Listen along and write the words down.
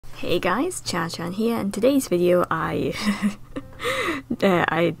Hey guys, CharrChan here, and today's video I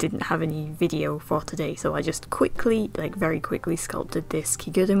didn't have any video for today, so I just very quickly sculpted this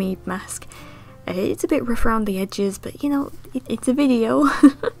Kigurumi mask. It's a bit rough around the edges, but you know, it's a video.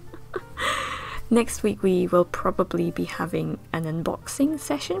 Next week we will probably be having an unboxing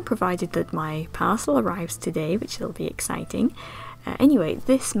session, provided that my parcel arrives today, which will be exciting. Anyway,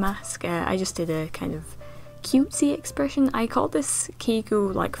 this mask, I just did a kind of cutesy expression. I called this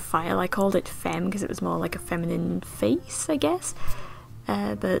kigu like file. I called it femme because it was more like a feminine face, I guess.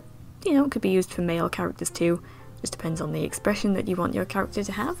 But you know, it could be used for male characters too. Just depends on the expression that you want your character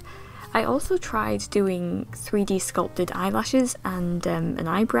to have. I also tried doing 3D sculpted eyelashes and an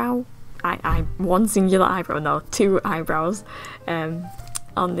eyebrow. One singular eyebrow, no, two eyebrows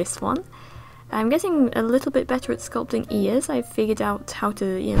on this one. I'm getting a little bit better at sculpting ears. I've figured out how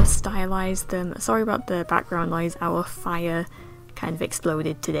to, you know, stylize them. Sorry about the background noise, our fire kind of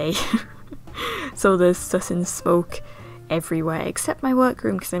exploded today. So there's soot and smoke everywhere, except my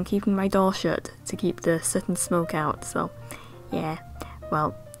workroom because I'm keeping my door shut to keep the soot and smoke out. So yeah,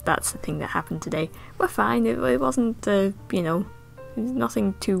 well, that's the thing that happened today. We're fine, it wasn't, you know,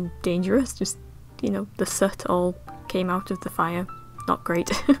 nothing too dangerous, just, you know, the soot all came out of the fire. Not great.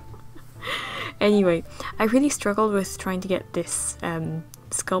 Anyway, I really struggled with trying to get this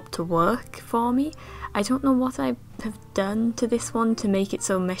sculpt to work for me. I don't know what I have done to this one to make it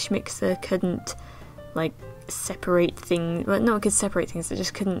so Meshmixer couldn't, like, separate things. Well, no, it could separate things, it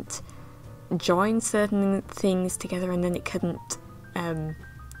just couldn't join certain things together, and then it couldn't,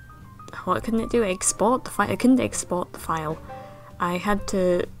 what couldn't it do? Export the file. It couldn't export the file. I had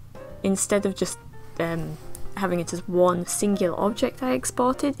to, instead of just having it as one singular object, I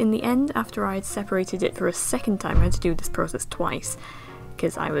exported in the end after I had separated it for a second time. I had to do this process twice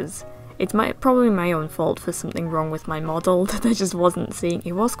because it's probably my own fault for something wrong with my model that I just wasn't seeing.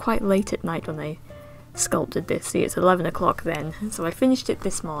 It was quite late at night when I sculpted this. See, it's 11 o'clock then, so I finished it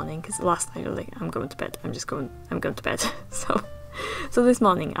this morning because last night I was like, I'm going to bed, I'm going to bed. So this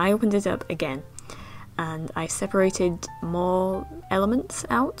morning I opened it up again and I separated more elements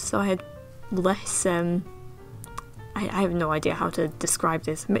out, so I had less, I have no idea how to describe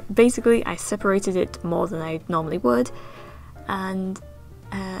this. Basically, I separated it more than I normally would, and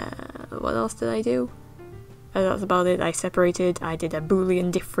what else did I do? That's about it. I did a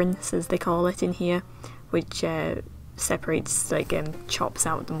Boolean difference, as they call it in here, which separates, like, chops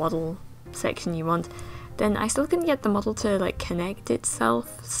out the model section you want. Then I still couldn't get the model to, like, connect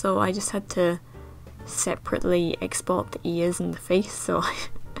itself, so I just had to separately export the ears and the face, so I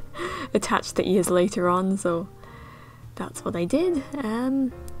attached the ears later on, so that's what I did.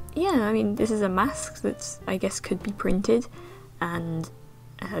 Yeah, I mean, this is a mask that I guess could be printed, and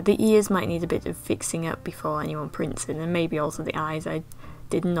the ears might need a bit of fixing up before anyone prints it, and maybe also the eyes. I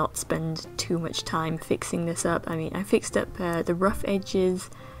did not spend too much time fixing this up. I mean, I fixed up the rough edges,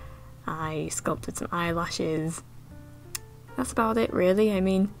 I sculpted some eyelashes. That's about it, really. I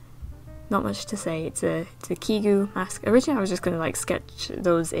mean, not much to say. It's a kigu mask. Originally I was just going to, like, sketch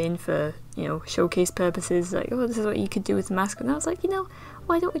those in for, you know, showcase purposes, like, oh, this is what you could do with the mask, and I was like, you know,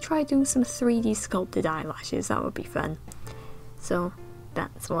 why don't we try doing some 3D sculpted eyelashes? That would be fun. So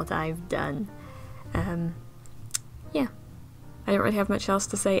that's what I've done. Yeah, I don't really have much else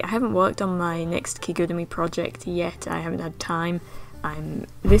to say. I haven't worked on my next Kigurumi project yet. I haven't had time.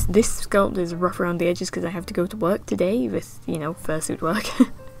 This sculpt is rough around the edges because I have to go to work today with, you know, fursuit work.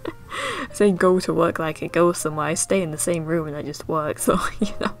 I say go to work like I go somewhere. I stay in the same room and I just work, so,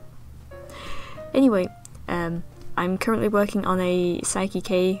 you know. Anyway, I'm currently working on a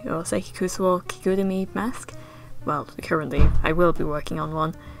Saiki-kei or Saiki-kusuo Kigurumi mask. Well, currently, I will be working on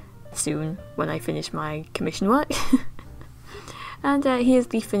one soon when I finish my commission work. And here's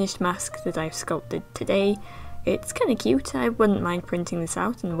the finished mask that I've sculpted today. It's kind of cute. I wouldn't mind printing this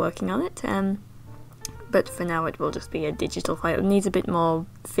out and working on it. But for now it will just be a digital file. It needs a bit more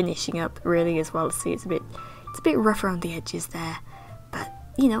finishing up, really, as well. See, it's a bit rough around the edges there, but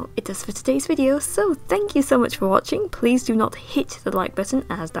you know, it does for today's video. So thank you so much for watching. Please do not hit the like button,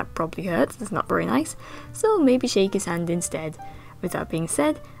 as that probably hurts. It's not very nice, so maybe shake his hand instead. With that being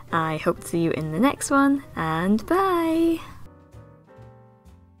said, I hope to see you in the next one, and bye!